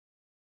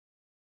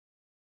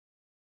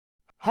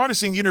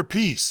Harnessing Inner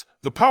Peace,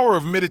 the Power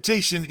of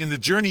Meditation in the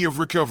Journey of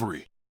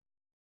Recovery.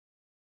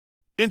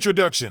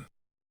 Introduction.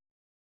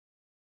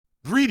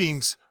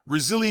 Greetings,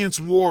 Resilience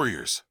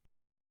Warriors.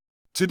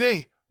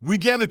 Today, we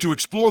gather to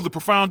explore the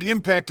profound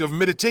impact of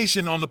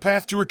meditation on the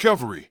path to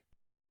recovery.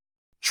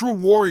 True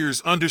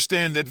warriors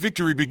understand that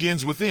victory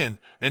begins within,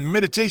 and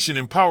meditation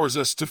empowers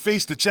us to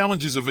face the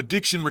challenges of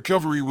addiction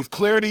recovery with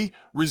clarity,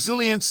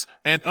 resilience,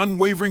 and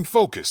unwavering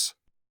focus.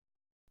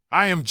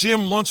 I am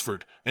Jim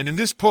Lunsford, and in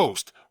this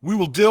post, we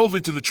will delve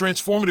into the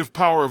transformative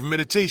power of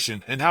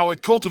meditation and how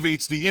it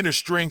cultivates the inner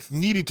strength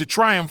needed to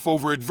triumph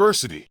over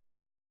adversity.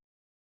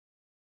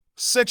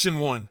 Section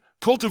 1.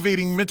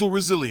 Cultivating Mental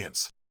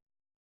Resilience.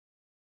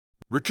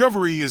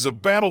 Recovery is a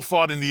battle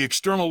fought in the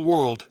external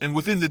world and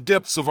within the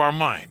depths of our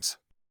minds.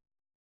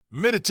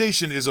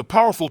 Meditation is a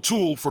powerful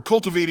tool for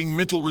cultivating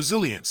mental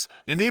resilience,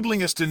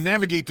 enabling us to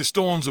navigate the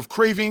storms of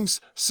cravings,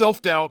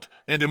 self-doubt,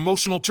 and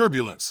emotional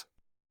turbulence.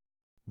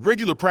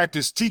 Regular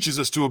practice teaches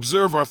us to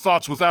observe our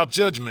thoughts without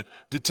judgment,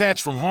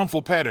 detach from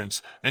harmful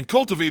patterns, and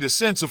cultivate a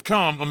sense of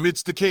calm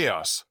amidst the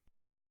chaos.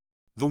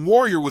 The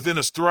warrior within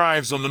us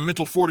thrives on the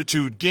mental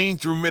fortitude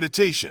gained through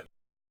meditation.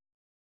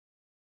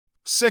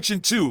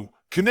 Section 2.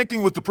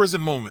 Connecting with the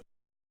present moment.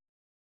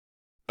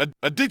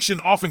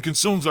 Addiction often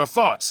consumes our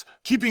thoughts,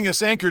 keeping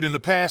us anchored in the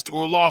past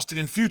or lost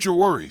in future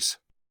worries.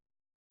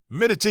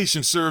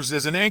 Meditation serves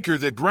as an anchor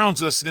that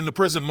grounds us in the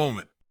present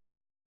moment.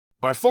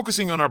 By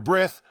focusing on our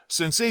breath,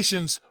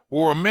 sensations,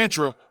 or a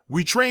mantra,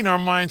 we train our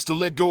minds to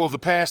let go of the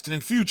past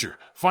and future,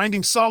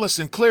 finding solace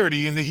and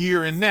clarity in the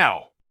here and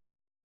now.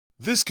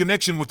 This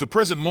connection with the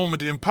present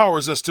moment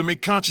empowers us to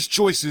make conscious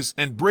choices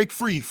and break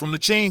free from the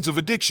chains of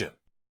addiction.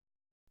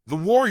 The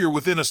warrior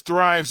within us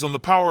thrives on the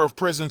power of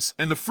presence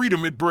and the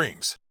freedom it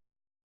brings.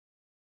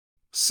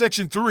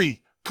 Section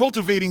 3.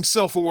 Cultivating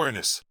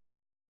Self-Awareness.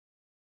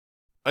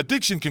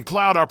 Addiction can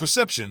cloud our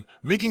perception,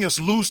 making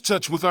us lose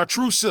touch with our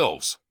true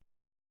selves.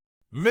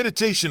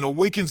 Meditation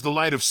awakens the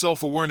light of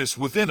self-awareness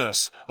within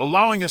us,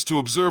 allowing us to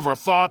observe our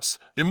thoughts,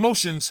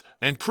 emotions,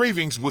 and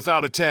cravings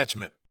without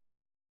attachment.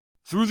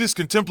 Through this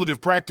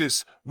contemplative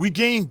practice, we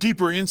gain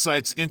deeper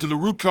insights into the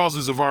root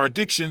causes of our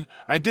addiction,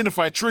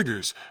 identify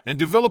triggers, and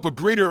develop a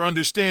greater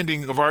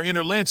understanding of our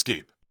inner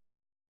landscape.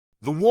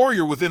 The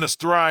warrior within us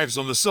thrives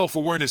on the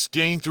self-awareness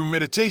gained through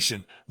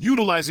meditation,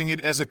 utilizing it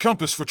as a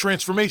compass for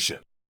transformation.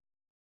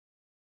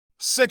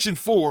 Section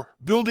 4.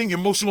 Building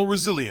Emotional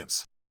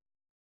Resilience.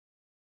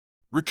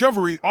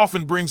 Recovery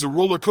often brings a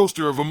roller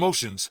coaster of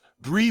emotions: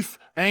 grief,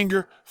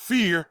 anger,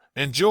 fear,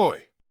 and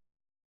joy.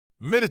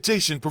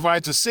 Meditation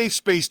provides a safe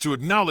space to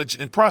acknowledge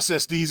and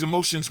process these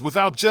emotions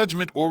without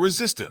judgment or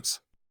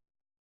resistance.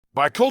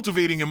 By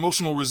cultivating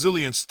emotional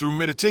resilience through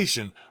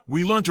meditation,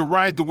 we learn to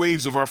ride the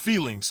waves of our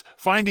feelings,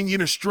 finding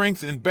inner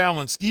strength and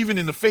balance even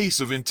in the face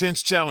of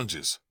intense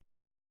challenges.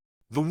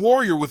 The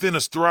warrior within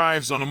us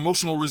thrives on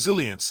emotional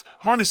resilience,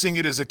 harnessing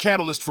it as a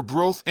catalyst for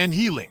growth and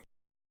healing.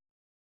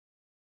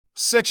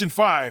 Section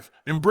 5.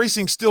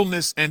 Embracing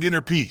Stillness and Inner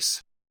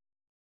Peace.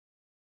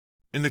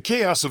 In the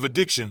chaos of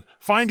addiction,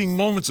 finding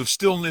moments of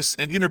stillness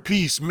and inner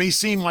peace may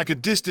seem like a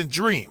distant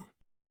dream.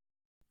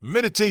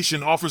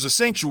 Meditation offers a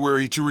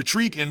sanctuary to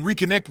retreat and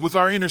reconnect with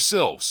our inner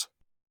selves.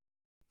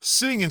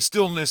 Sitting in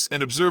stillness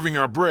and observing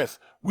our breath,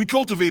 we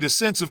cultivate a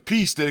sense of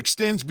peace that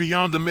extends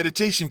beyond the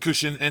meditation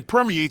cushion and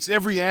permeates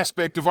every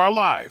aspect of our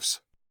lives.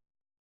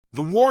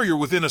 The warrior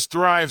within us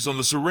thrives on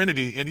the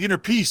serenity and inner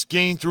peace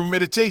gained through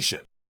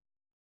meditation.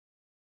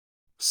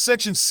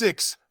 Section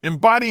 6.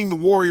 Embodying the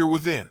Warrior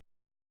Within.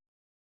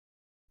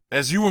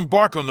 As you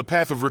embark on the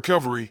path of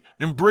recovery,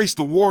 embrace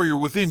the warrior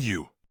within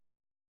you.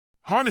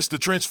 Harness the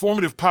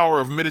transformative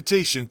power of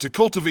meditation to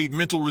cultivate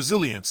mental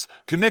resilience,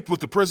 connect with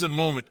the present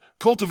moment,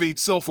 cultivate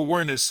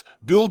self-awareness,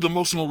 build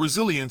emotional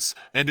resilience,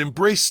 and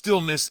embrace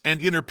stillness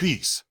and inner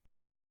peace.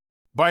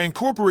 By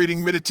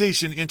incorporating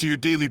meditation into your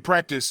daily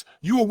practice,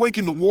 you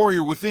awaken the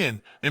warrior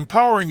within,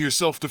 empowering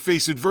yourself to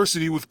face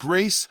adversity with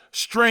grace,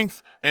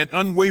 strength, and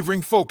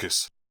unwavering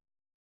focus.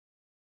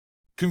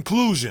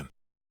 Conclusion.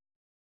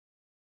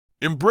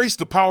 Embrace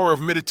the power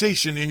of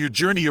meditation in your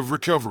journey of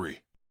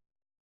recovery.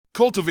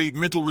 Cultivate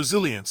mental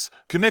resilience,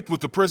 connect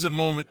with the present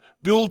moment,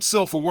 build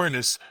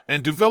self-awareness,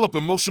 and develop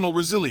emotional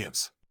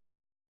resilience.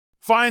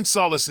 Find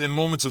solace in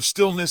moments of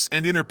stillness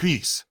and inner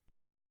peace.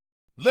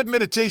 Let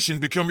meditation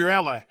become your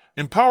ally,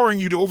 empowering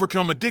you to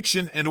overcome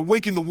addiction and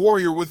awaken the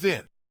warrior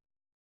within.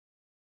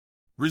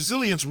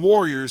 Resilience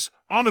warriors,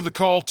 honor the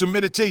call to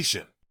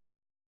meditation.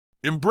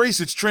 Embrace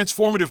its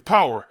transformative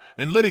power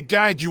and let it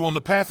guide you on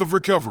the path of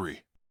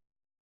recovery.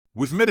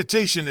 With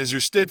meditation as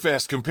your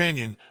steadfast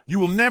companion, you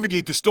will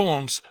navigate the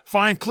storms,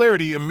 find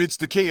clarity amidst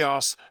the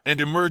chaos, and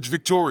emerge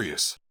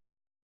victorious.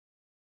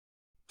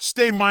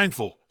 Stay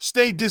mindful,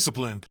 stay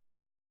disciplined.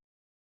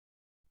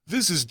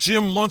 This is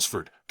Jim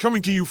Lunsford,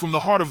 coming to you from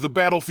the heart of the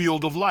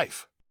battlefield of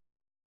life.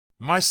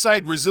 My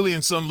site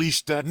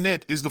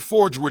ResilienceUnleashed.net is the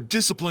forge where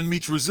discipline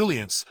meets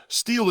resilience,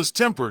 steel is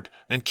tempered,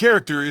 and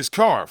character is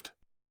carved.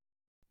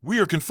 We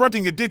are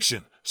confronting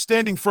addiction,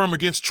 standing firm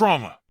against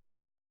trauma.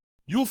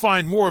 You'll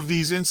find more of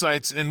these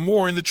insights and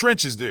more in the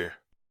trenches there.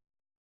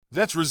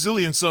 That's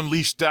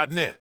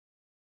resilienceunleashed.net.